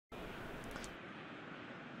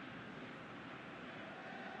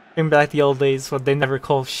Bring back the old days when they never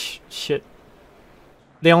call shit.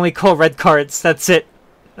 They only call red cards. That's it.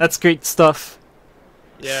 That's great stuff.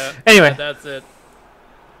 Yeah. Anyway. That's it.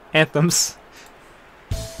 Anthems.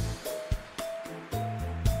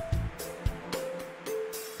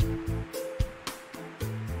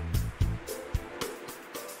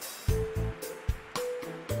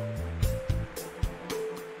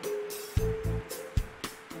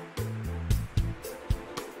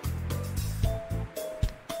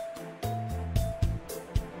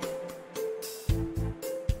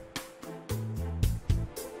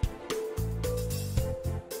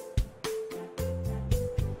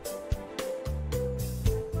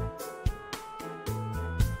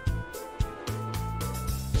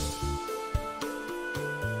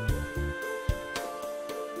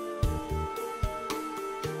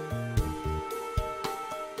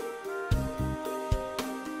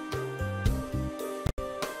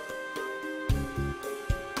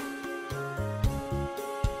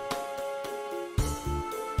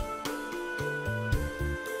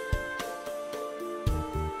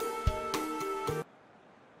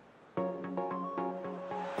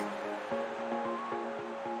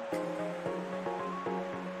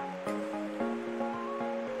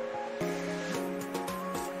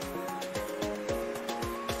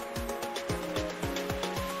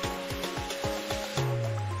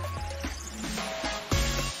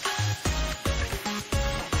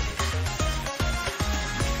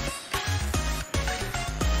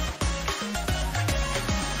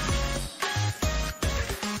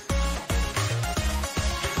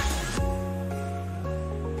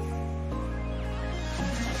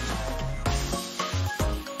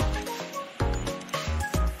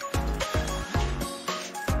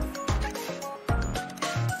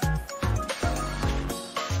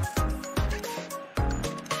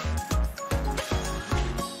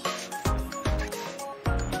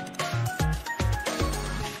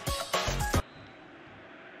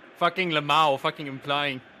 Fucking Lamau, fucking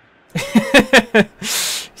implying.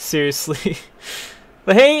 Seriously.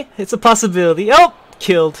 But hey, it's a possibility. Oh!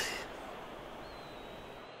 Killed.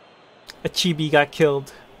 A chibi got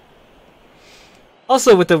killed.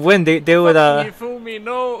 Also, with the win, they would, Fumi,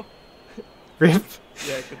 no! Rip.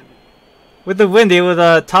 Yeah, I couldn't. With the win, they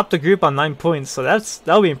would, top the group on 9 points, so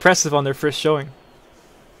that'll be impressive on their first showing.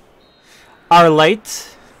 Our light.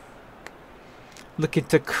 Looking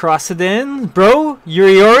to cross it in. Bro,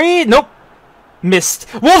 Yuriori? Nope. Missed.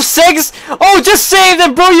 Wolf Segs! Oh, just saved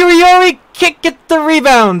him, bro! Yuriori can't get the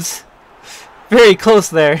rebounds. Very close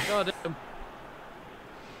there. God damn.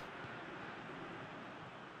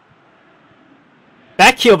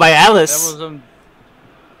 Back kill by Alice. That was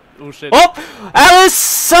oh shit. Oh! Alice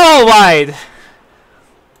so wide!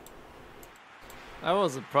 That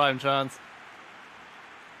was a prime chance.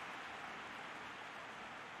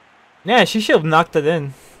 Yeah, she should have knocked it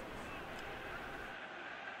in.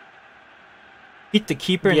 Beat the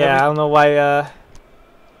keeper. Yeah, I don't know why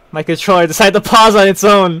my controller decided to pause on its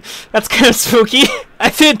own. That's kind of spooky. I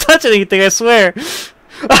didn't touch anything, I swear.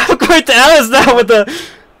 I'm going to Alice now with the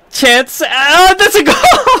chance. Oh, that's a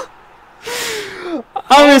goal!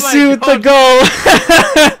 I'm gonna see with the goal.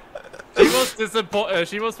 She was disappointed.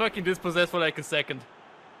 She was fucking dispossessed for like a second.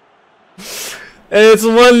 And it's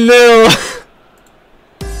 1-0.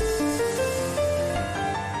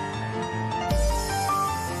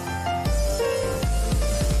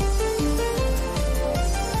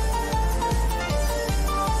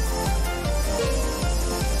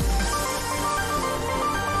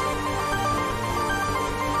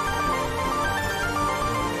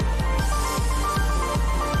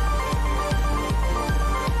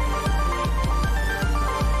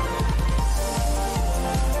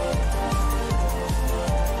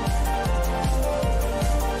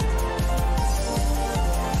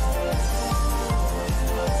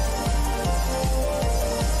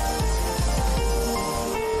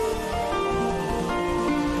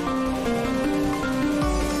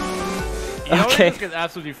 Okay. Just gets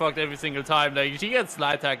absolutely fucked every single time. Like, she gets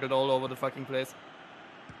slide tackled all over the fucking place.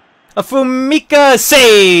 A Fumika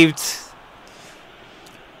saved!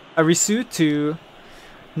 Arisu to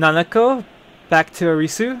Nanako. Back to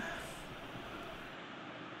Arisu.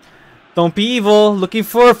 Don't be evil. Looking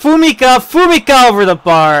for Fumika. Fumika over the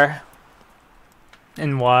bar.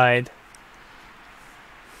 And wide.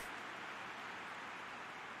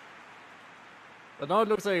 But now it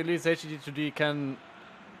looks like at least hgg2d can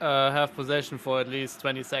have possession for at least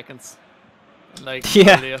 20 seconds. Like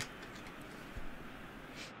earlier.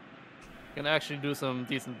 Can actually do some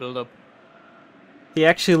decent build-up. He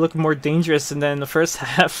actually looked more dangerous than in the first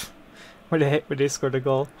half, where they scored a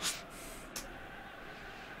goal.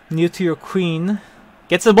 New to your queen,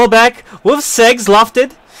 Gets the ball back. Wolf Segs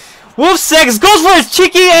lofted. Wolf Segs goes for his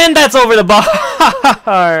cheeky, and that's over the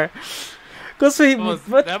bar. Goes for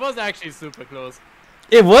that was actually super close.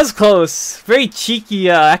 It was close. Very cheeky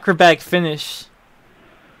acrobatic finish.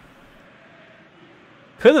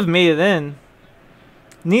 Could have made it in.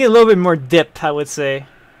 Need a little bit more dip, I would say.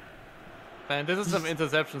 Man, this is some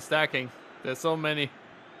interception stacking. There's so many.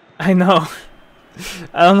 I know.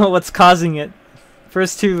 I don't know what's causing it.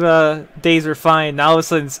 First two days were fine. Now all of a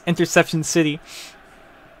sudden it's interception city.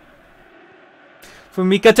 From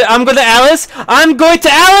Mika to I'm going to Alice. I'm going to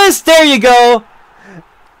Alice. There you go.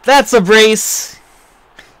 That's a brace.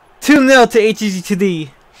 2-0 to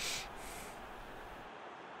hgg2d.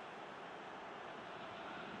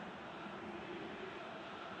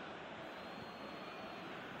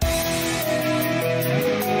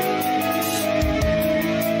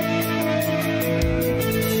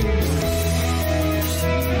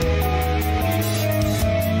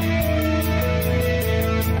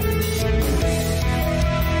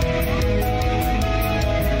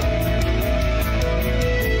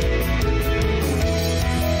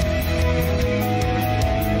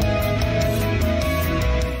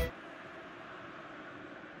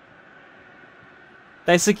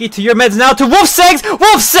 Daisuke to your meds now to Wolf Segs!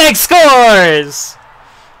 Wolf Segs scores!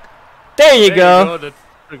 There you go. That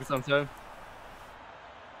took some time.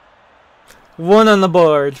 1 on the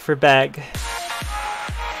board for Bag.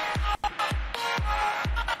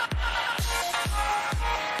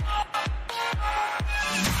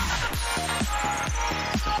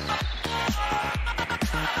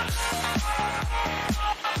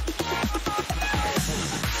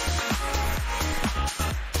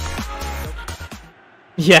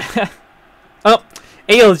 Yeah. Oh,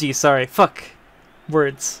 ALG, sorry. Fuck.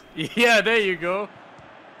 Words. Yeah, there you go.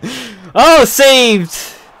 Oh, saved!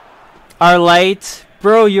 Our light.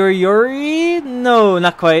 Bro, you're Yuri? No,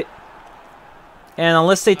 not quite. And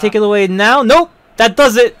unless they take it away now. Nope! That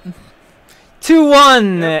does it!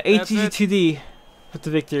 2-1! Yep, hgg2d with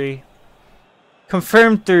the victory.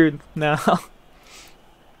 Confirmed third now.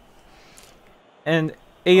 And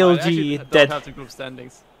ALG don't dead. have the group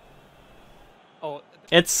standings. Oh.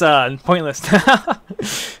 It's pointless.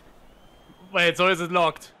 Wait, so is it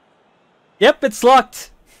locked? Yep, it's locked.